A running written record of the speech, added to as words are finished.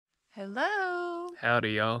Hello.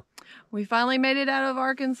 Howdy, y'all. We finally made it out of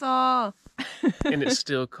Arkansas. And it's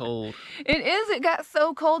still cold. It is. It got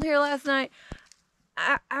so cold here last night.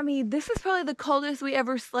 I mean, this is probably the coldest we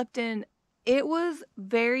ever slept in. It was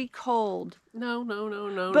very cold. No.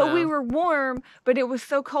 But we were warm, but it was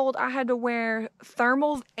so cold I had to wear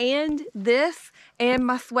thermals and this and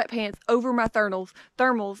my sweatpants over my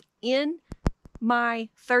thermals in my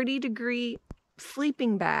 30-degree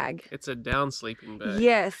sleeping bag. It's a down sleeping bag.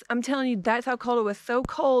 Yes, I'm telling you, that's how cold it was. So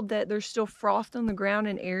cold that there's still frost on the ground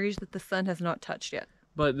in areas that the sun has not touched yet.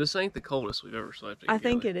 But this ain't the coldest we've ever slept in. I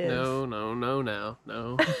think it is. No.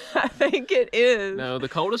 I think it is. No, the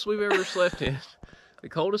coldest we've ever slept in. The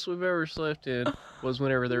coldest we've ever slept in was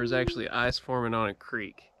whenever there was actually ice forming on a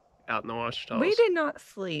creek out in the Ouachitas. We did not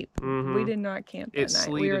sleep. Mm-hmm. We did not camp that night. It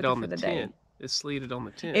sleeted on the tent. It sleeted on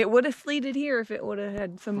the tent. It would have sleeted here if it would have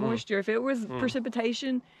had some moisture. If it was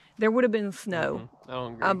precipitation, there would have been snow. I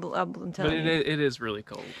don't agree. I'm telling you. It is really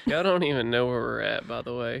cold. I don't even know where we're at, by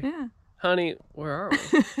the way. Yeah. Honey, where are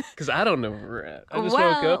we? Because I don't know where we're at. I just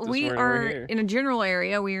woke up this morning. We're here. in a general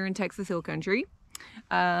area. We are in Texas Hill Country.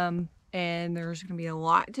 And there's going to be a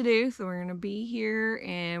lot to do. So we're going to be here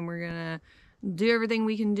and we're going to do everything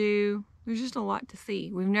we can do. There's just a lot to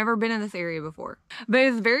see. We've never been in this area before. But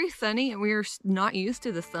it's very sunny and we are not used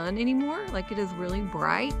to the sun anymore. Like, it is really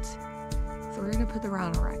bright. So we're going to put the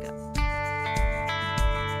rhino rack up.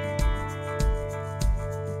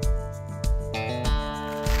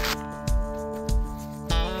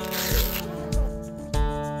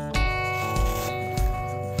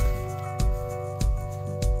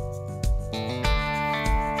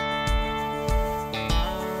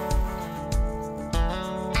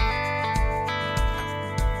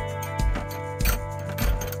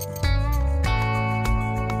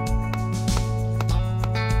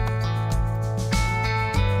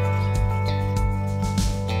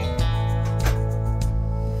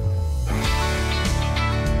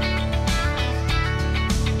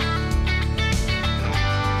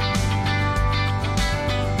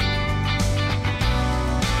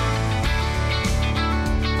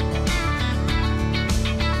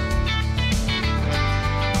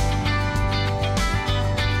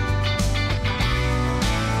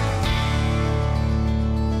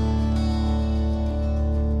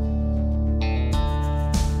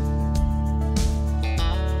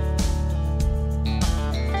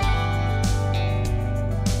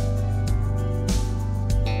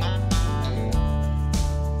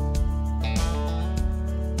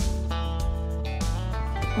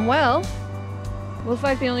 Well, looks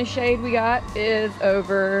like the only shade we got is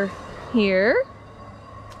over here.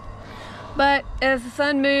 But as the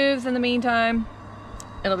sun moves in the meantime,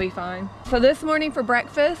 it'll be fine. So this morning for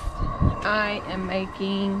breakfast, I am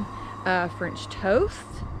making French toast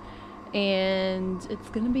and it's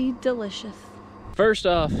gonna be delicious. First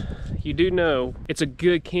off, you do know it's a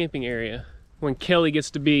good camping area when Kelly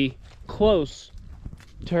gets to be close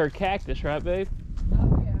to her cactus, right, babe?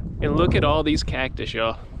 Oh yeah. And look at all these cactus,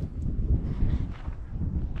 y'all.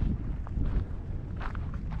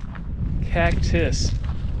 Cactus.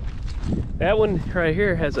 That one right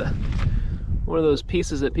here has one of those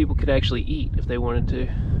pieces that people could actually eat if they wanted to.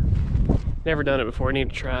 Never done it before, I need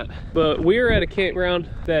to try it. But we're at a campground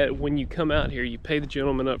that when you come out here, you pay the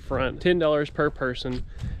gentleman up front, $10 per person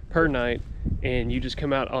per night, and you just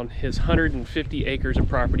come out on his 150 acres of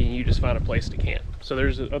property and you just find a place to camp. So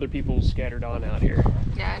there's other people scattered on out here.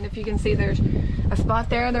 Yeah, and if you can see, there's a spot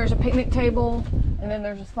there, there's a picnic table, and then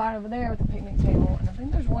there's a spot over there with a picnic table, and I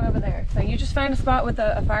think there's one over there. So you just find a spot with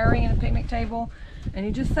a fire ring and a picnic table, and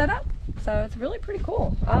you just set up. So it's really pretty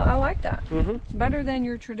cool. I like that. It's better than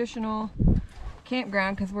your traditional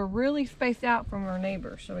campground because we're really spaced out from our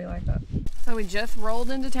neighbors, so we like that. So we just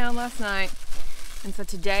rolled into town last night, and so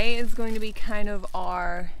today is going to be kind of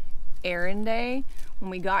our errand day.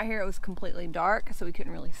 When we got here, it was completely dark, so we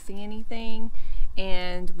couldn't really see anything,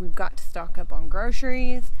 and we've got to stock up on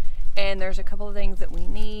groceries, and there's a couple of things that we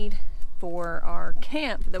need for our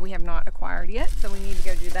camp that we have not acquired yet, so we need to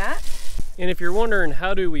go do that. And if you're wondering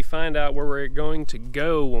how do we find out where we're going to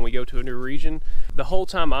go when we go to a new region, the whole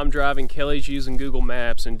time I'm driving, Kelly's using Google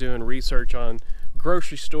Maps and doing research on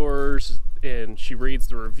grocery stores, and she reads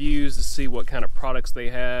the reviews to see what kind of products they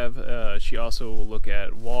have. She also will look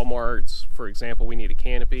at Walmarts. For example, we need a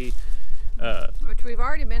canopy. Which we've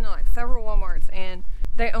already been to like several Walmarts, and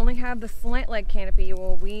they only have the slant leg canopy.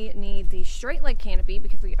 Well, we need the straight leg canopy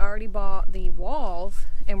because we already bought the walls,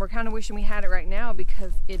 and we're kind of wishing we had it right now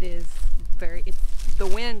because it is the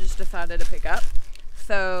wind just decided to pick up,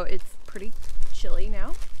 so it's pretty chilly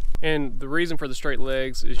now. And the reason for the straight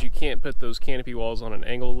legs is you can't put those canopy walls on an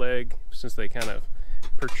angled leg since they kind of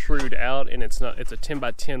protrude out, and it's a 10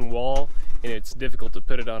 by 10 wall, and it's difficult to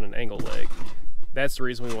put it on an angle leg. That's the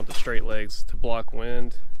reason we want the straight legs, to block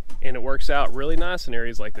wind. And it works out really nice in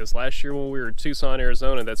areas like this. Last year when we were in Tucson,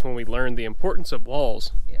 Arizona, that's when we learned the importance of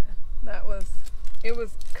walls. Yeah, it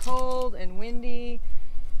was cold and windy,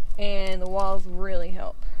 and the walls really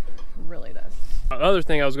help. It really does. The other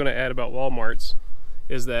thing I was going to add about Walmarts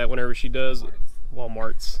is that whenever she does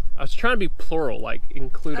Walmarts, I was trying to be plural, like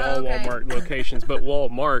include all Walmart locations, but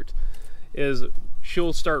Walmart is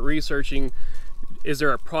she'll start researching, is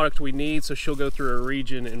there a product we need? So she'll go through a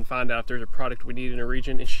region and find out if there's a product we need in a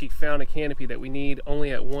region, and she found a canopy that we need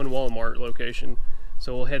only at one Walmart location.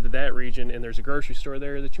 So we'll head to that region, and there's a grocery store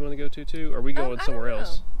there that you want to go to too, or are we going somewhere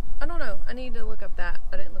else? I don't know. I need to look up that.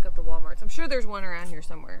 I didn't look up the Walmarts. I'm sure there's one around here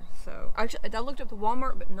somewhere. So actually, I looked up the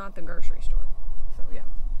Walmart, but not the grocery store. So yeah,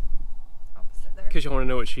 opposite there. Because you want to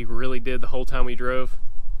know what she really did the whole time we drove?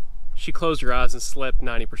 She closed her eyes and slept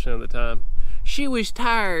 90% of the time. She was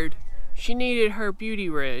tired. She needed her beauty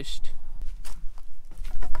rest.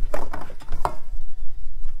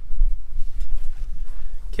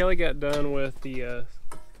 Kelly got done with the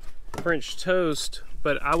French toast,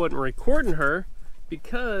 but I wasn't recording her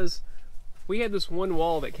because we had this one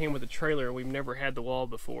wall that came with a trailer, and we've never had the wall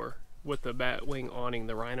before with the bat wing awning,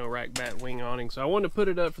 the Rhino Rack bat wing awning. So I wanted to put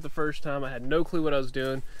it up for the first time. I had no clue what I was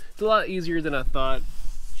doing. It's a lot easier than I thought.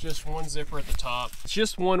 Just one zipper at the top. It's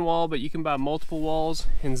just one wall, but you can buy multiple walls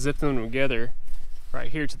and zip them together right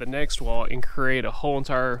here to the next wall and create a whole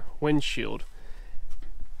entire windshield.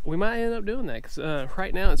 We might end up doing that because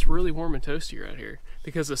right now it's really warm and toasty right here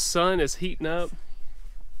because the sun is heating up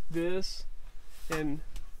this, and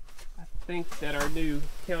I think that our new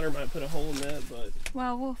counter might put a hole in that, but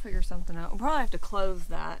well, we'll figure something out. We'll probably have to close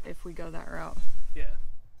that if we go that route. yeah.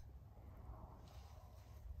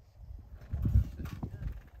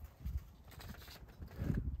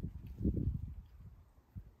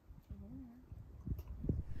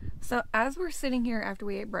 So as we're sitting here after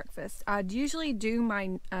we ate breakfast, I'd usually do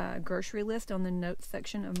my grocery list on the notes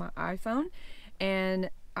section of my iPhone, and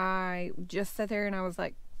I just sat there and I was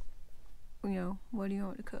like, you know, what do you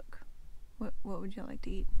want to cook? What would you like to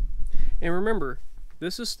eat? And remember,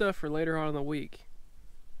 this is stuff for later on in the week.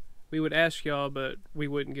 We would ask y'all, but we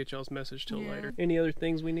wouldn't get y'all's message till later. Any other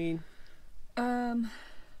things we need?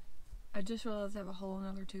 I just realized I have a whole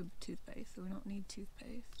another tube of toothpaste, so we don't need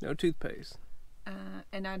toothpaste. No toothpaste.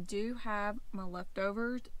 And I do have my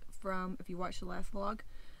leftovers from, if you watched the last vlog,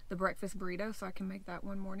 the breakfast burrito, so I can make that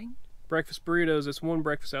one morning. Breakfast burritos, it's one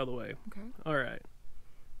breakfast out of the way. Okay. All right.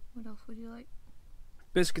 What else would you like?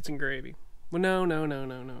 Biscuits and gravy. Well, no.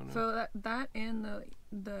 So that and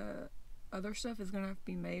the other stuff is gonna have to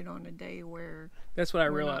be made on a day where that's what I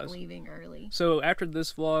we're realized. Not leaving early. So after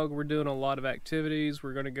this vlog, we're doing a lot of activities.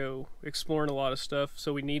 We're gonna go exploring a lot of stuff.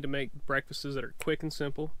 So we need to make breakfasts that are quick and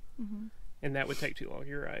simple. Mm-hmm. And that would take too long.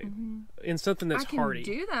 You're right. Mm-hmm. And something that's hearty. I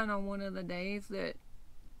can do that on one of the days that.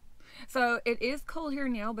 So it is cold here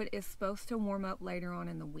now, but it's supposed to warm up later on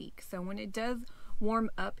in the week. So when it does warm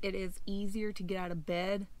up, it is easier to get out of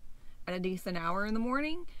bed at a decent hour in the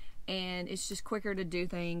morning, and it's just quicker to do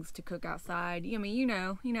things, to cook outside. I mean, you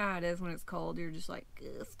know how it is when it's cold. You're just like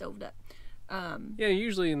stoved up. Yeah,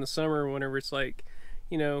 usually in the summer, whenever it's like,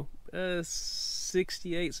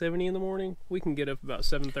 68, 70 in the morning, we can get up about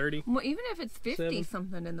 7:30. Well, even if it's 50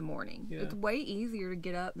 something in the morning, it's way easier to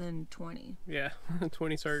get up than 20. Yeah,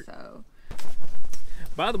 20 start. So.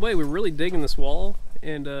 By the way, we're really digging this wall,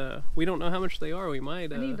 and we don't know how much they are. We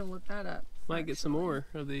might. I need to look that up. Might get some more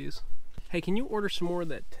of these. Hey, can you order some more of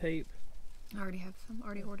that tape? I already have some.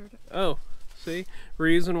 Already ordered it. Oh, see,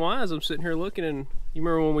 reason why is I'm sitting here looking, and you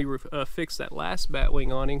remember when we fixed that last bat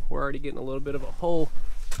wing awning? We're already getting a little bit of a hole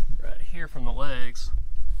right here from the legs.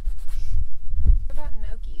 What about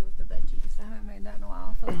gnocchi with the veggies? I haven't made that in a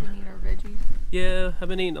while. I feel like we need our veggies. Yeah, I've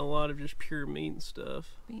been eating a lot of just pure meat and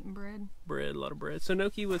stuff. Meat and bread. Bread, a lot of bread. So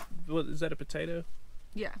gnocchi with, what is that, a potato?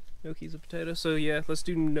 Yeah. Gnocchi's a potato. So yeah, let's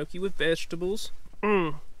do gnocchi with vegetables.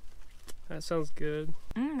 That sounds good.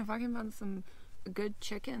 If I can find some good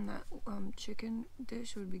chicken, that chicken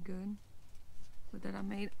dish would be good. What that I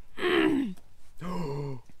made.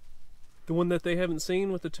 The one that they haven't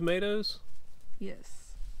seen with the tomatoes?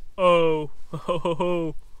 Yes. Oh,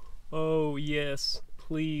 yes,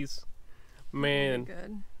 please. Man,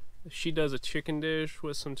 good. If she does a chicken dish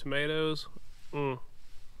with some tomatoes.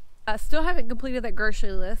 I still haven't completed that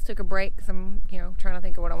grocery list. Took a break because I'm, trying to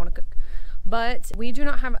think of what I want to cook. But we do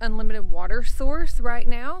not have unlimited water source right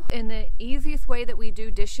now. And the easiest way that we do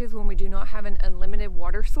dishes when we do not have an unlimited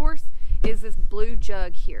water source is this blue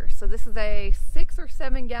jug here. So this is a 6 or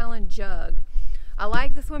 7 gallon jug. I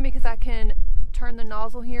like this one because I can turn the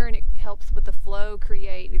nozzle here and it helps with the flow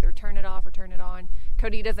create, either turn it off or turn it on.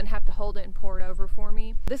 Cody doesn't have to hold it and pour it over for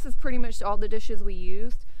me. This is pretty much all the dishes we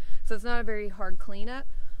used, so it's not a very hard cleanup.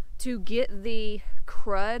 To get the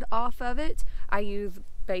crud off of it, I use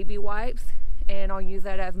baby wipes, and I'll use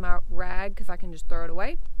that as my rag because I can just throw it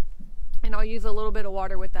away. And I'll use a little bit of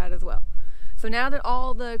water with that as well. So now that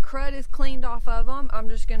all the crud is cleaned off of them, I'm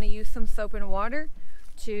just going to use some soap and water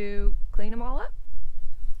to clean them all up.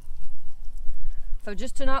 So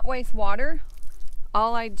just to not waste water,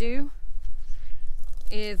 all I do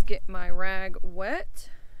is get my rag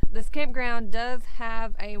wet. This campground does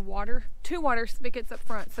have a two water spigots up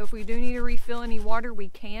front, so if we do need to refill any water, we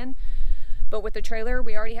can. But with the trailer,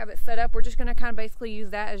 we already have it set up. We're just gonna kind of basically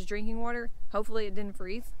use that as drinking water. Hopefully it didn't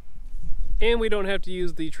freeze. And we don't have to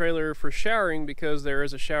use the trailer for showering because there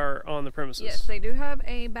is a shower on the premises. Yes, they do have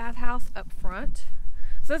a bathhouse up front.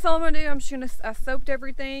 So that's all I'm gonna do. I soaped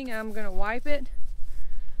everything. I'm gonna wipe it,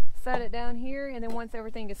 set it down here, and then once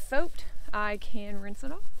everything is soaped, I can rinse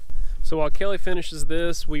it off. So while Kelly finishes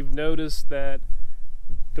this, we've noticed that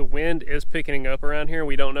the wind is picking up around here.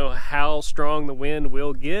 We don't know how strong the wind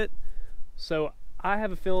will get. So I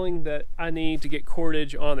have a feeling that I need to get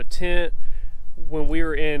cordage on the tent. When we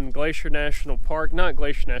were in Glacier National Park, not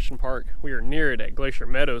Glacier National Park, we were near it at Glacier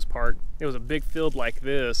Meadows Park. It was a big field like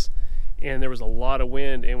this, and there was a lot of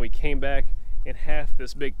wind, and we came back and half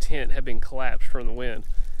this big tent had been collapsed from the wind.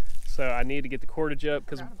 So I need to get the cordage up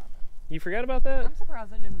because you forgot about that? I'm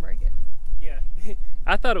surprised I didn't break it. Yeah,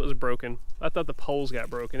 I thought it was broken. I thought the poles got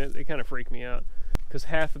broken. It kind of freaked me out because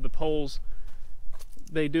half of the poles,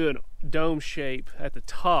 they do a dome shape at the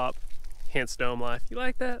top, hence dome life. You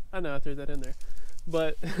like that? I know I threw that in there.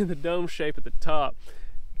 But the dome shape at the top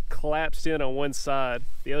collapsed in on one side.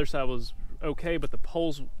 The other side was okay, but the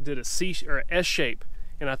poles did a C or a S shape,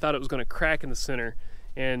 and I thought it was going to crack in the center.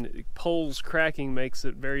 And poles cracking makes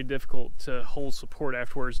it very difficult to hold support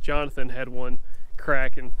afterwards. Jonathan had one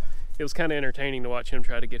crack, and it was kind of entertaining to watch him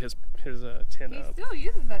try to get his tent up. He still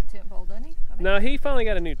uses that tent pole, doesn't he? No, he finally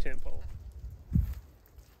got a new tent pole.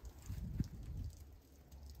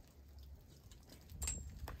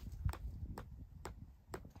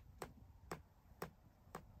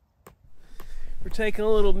 We're taking a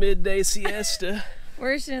little midday siesta.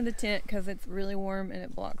 We're just in the tent because it's really warm and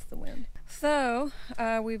it blocks the wind. So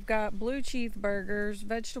we've got blue cheeseburgers,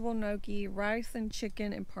 vegetable gnocchi, rice and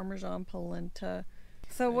chicken, and Parmesan polenta.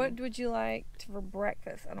 So what would you like for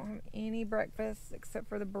breakfast? I don't have any breakfast except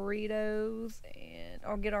for the burritos, and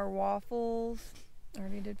I'll get our waffles. I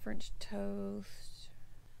already did French toast.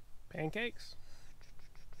 Pancakes?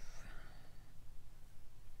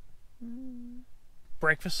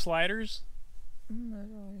 Breakfast sliders? Those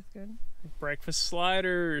are always good. Breakfast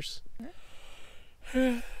sliders.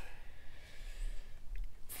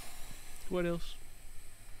 What else?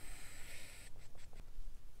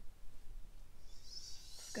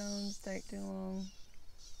 Scones take too long.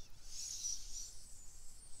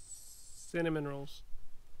 Cinnamon rolls.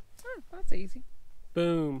 Oh, that's easy.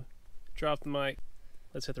 Boom. Drop the mic.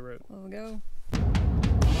 Let's hit the road. Let's go.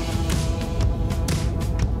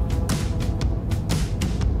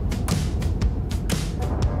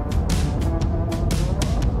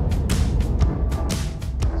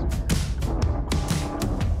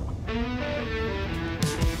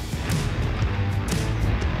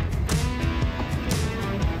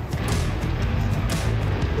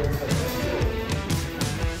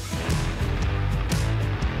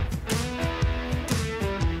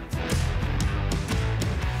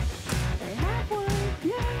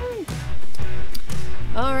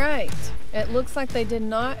 All right, it looks like they did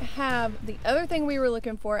not have the other thing we were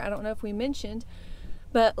looking for. I don't know if we mentioned,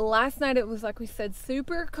 but last night it was, like we said,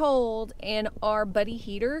 super cold, and our buddy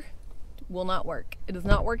heater will not work. It does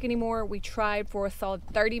not work anymore. We tried for a solid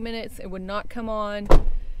 30 minutes. It would not come on.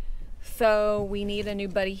 So we need a new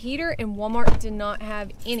buddy heater, and Walmart did not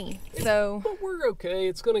have any. So, but we're okay.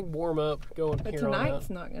 It's going to warm up going but here on out. tonight's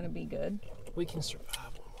not going to be good. We can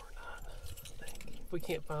survive one more night, I think. If we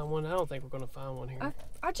can't find one, I don't think we're going to find one here.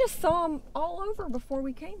 I just saw them all over before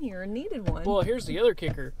we came here and needed one. Well, here's the other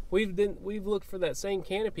kicker. We've looked for that same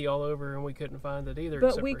canopy all over, and we couldn't find it either.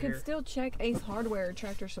 But we could still check Ace Hardware or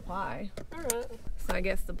Tractor Supply. All right. So I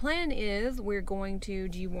guess the plan is we're going to.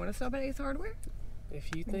 Do you want to stop at Ace Hardware?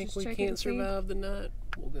 If you think we can't survive the night,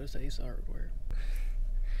 we'll go to Ace Hardware.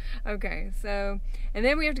 Okay, so, and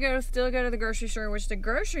then we have to still go to the grocery store, which the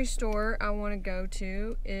grocery store I want to go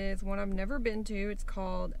to is one I've never been to. It's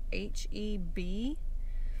called HEB.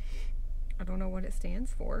 I don't know what it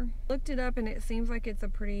stands for. Looked it up, and it seems like it's a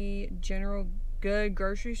pretty general good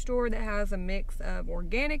grocery store that has a mix of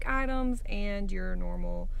organic items and your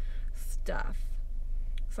normal stuff.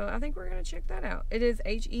 So I think we're gonna check that out. It is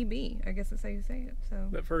HEB. I guess that's how you say it. So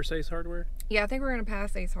That first Ace Hardware? yeah, I think we're gonna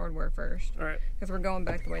pass Ace Hardware first. All right. Because we're going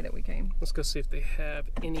back the way that we came. Let's go see if they have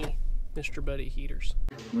any Mr. Buddy heaters.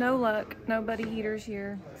 No luck, no buddy heaters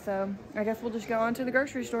here. So I guess we'll just go on to the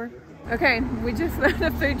grocery store. Okay, we just found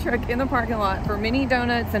a food truck in the parking lot for mini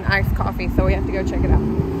donuts and iced coffee. So we have to go check it out.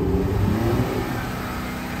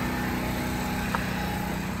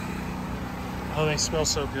 Oh, they smell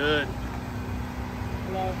so good.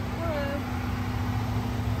 Hello.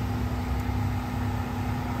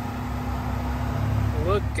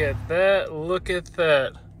 Hello. Look at that, look at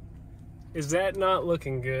that. Is that not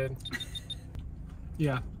looking good?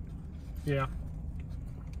 Yeah, yeah.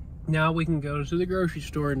 Now we can go to the grocery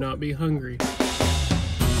store and not be hungry.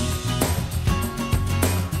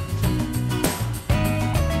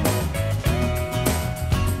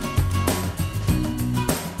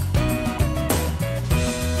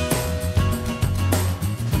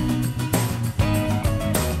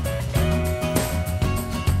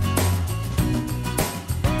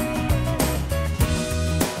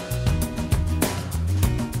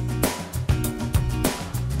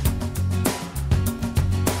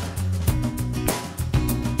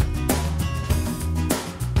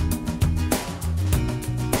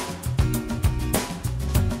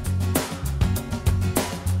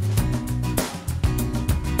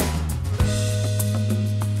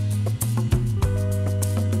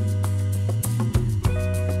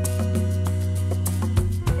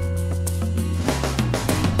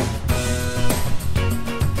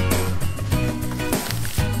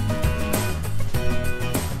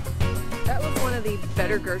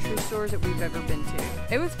 Better grocery stores that we've ever been to.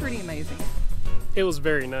 It was pretty amazing. It was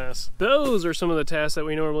very nice. Those are some of the tasks that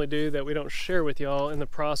we normally do that we don't share with y'all in the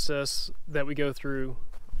process that we go through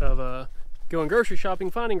of going grocery shopping,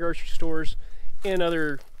 finding grocery stores, and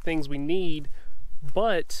other things we need.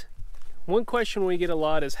 But one question we get a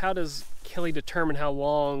lot is, how does Kelly determine how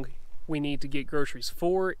long we need to get groceries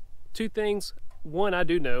for? Two things. One, I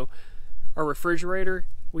do know, our refrigerator,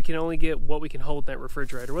 we can only get what we can hold in that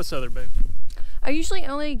refrigerator. What's the other, babe? I usually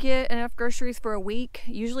only get enough groceries for a week,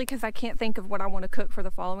 usually because I can't think of what I want to cook for the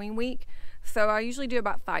following week. So I usually do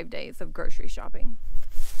about 5 days of grocery shopping.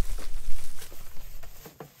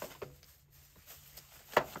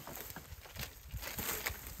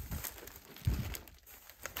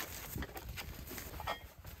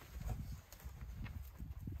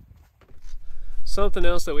 Something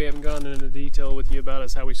else that we haven't gone into detail with you about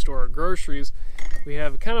is how we store our groceries. We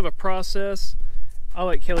have kind of a process. I'll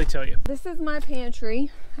let Kelly tell you. This is my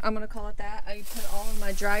pantry. I'm gonna call it that. I put all of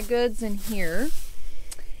my dry goods in here.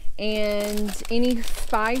 And any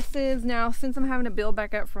spices, now since I'm having to build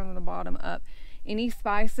back up from the bottom up, any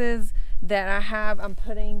spices that I have, I'm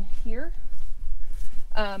putting here.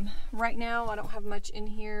 Right now, I don't have much in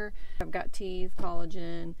here. I've got teas,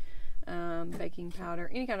 collagen, baking powder,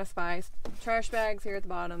 any kind of spice, trash bags here at the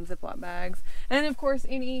bottom, Ziploc bags, and of course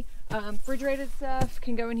any refrigerated stuff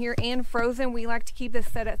can go in here, and frozen. We like to keep this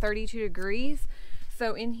set at 32 degrees,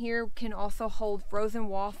 so in here can also hold frozen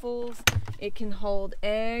waffles. It can hold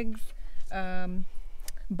eggs,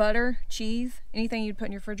 butter, cheese, anything you'd put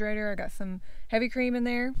in your refrigerator. I got some heavy cream in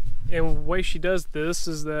there. And the way she does this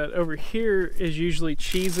is that over here is usually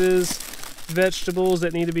cheeses, vegetables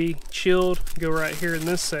that need to be chilled, go right here in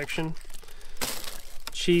this section.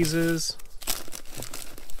 Cheeses.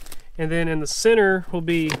 And then in the center will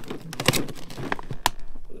be,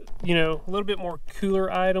 you know, a little bit more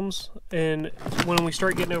cooler items. And when we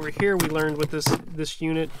start getting over here, we learned with this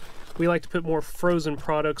unit, we like to put more frozen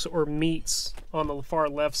products or meats on the far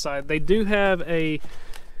left side. They do have a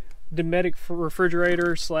Dometic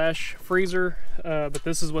refrigerator slash freezer, but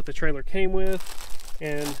this is what the trailer came with.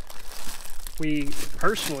 And we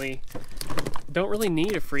personally don't really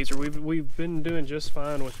need a freezer. We've been doing just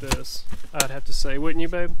fine with this, I'd have to say, wouldn't you,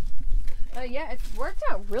 babe? Yeah, it's worked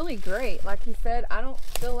out really great. Like you said, I don't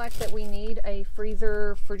feel like that we need a freezer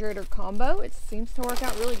refrigerator combo. It seems to work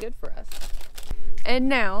out really good for us. And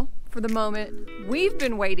now for the moment we've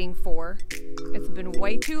been waiting for. It's been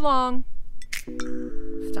way too long.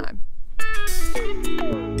 It's time.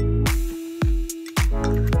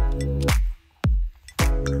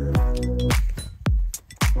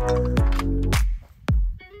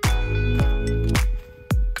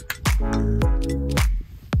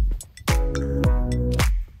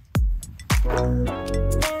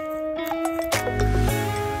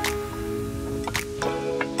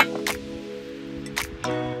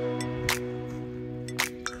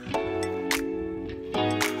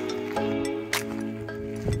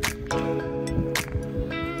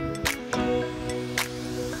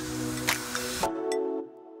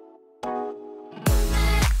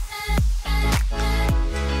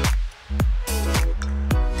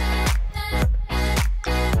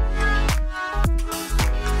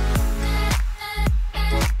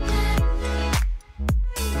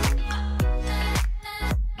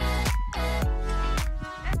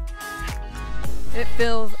 It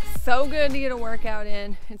feels so good to get a workout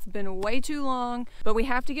in. It's been way too long, but we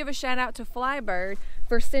have to give a shout out to FLYBIRD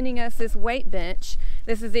for sending us this weight bench.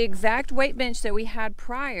 This is the exact weight bench that we had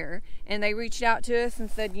prior, and they reached out to us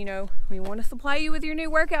and said, you know, we want to supply you with your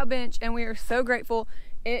new workout bench, and we are so grateful.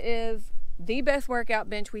 It is the best workout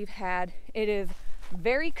bench we've had. It is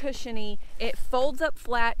very cushiony, it folds up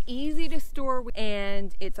flat, easy to store,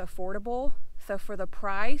 and it's affordable. So for the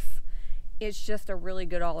price, it's just a really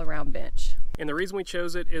good all-around bench. And the reason we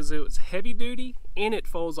chose it is it's heavy duty and it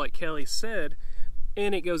folds like Kelly said,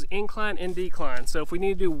 and it goes incline and decline. So if we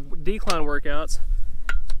need to do decline workouts,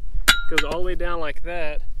 it goes all the way down like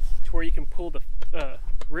that to where you can pull the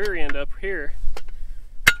rear end up here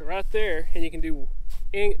to right there, and you can do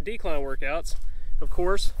decline workouts. Of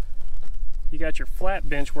course, you got your flat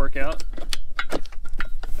bench workout.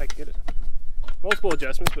 If I can get it. Multiple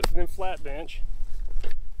adjustments, but then flat bench.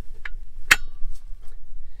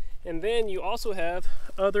 And then you also have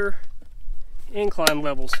other incline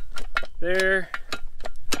levels. There,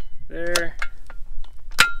 there,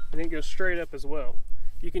 and it goes straight up as well.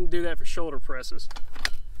 You can do that for shoulder presses.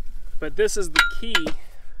 But this is the key,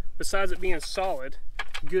 besides it being solid,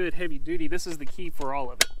 good, heavy duty, this is the key for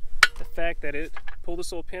all of it. The fact that it, pull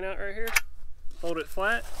this little pin out right here, hold it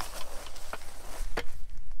flat,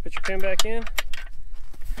 put your pin back in,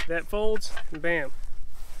 that folds, and bam.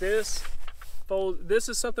 This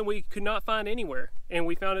is something we could not find anywhere, and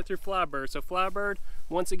we found it through FLYBIRD. So FLYBIRD,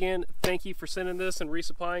 once again, thank you for sending this and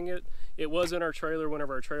resupplying it. It was in our trailer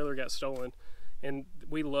whenever our trailer got stolen, and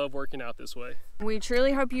we love working out this way. We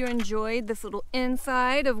truly hope you enjoyed this little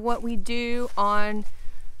insight of what we do on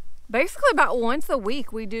basically about once a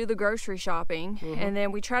week. We do the grocery shopping, and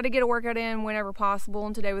then we try to get a workout in whenever possible,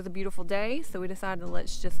 and today was a beautiful day, so we decided to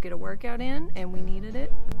let's just get a workout in, and we needed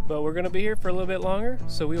it. But we're going to be here for a little bit longer,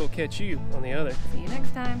 so we will catch you on the other. See you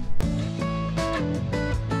next time.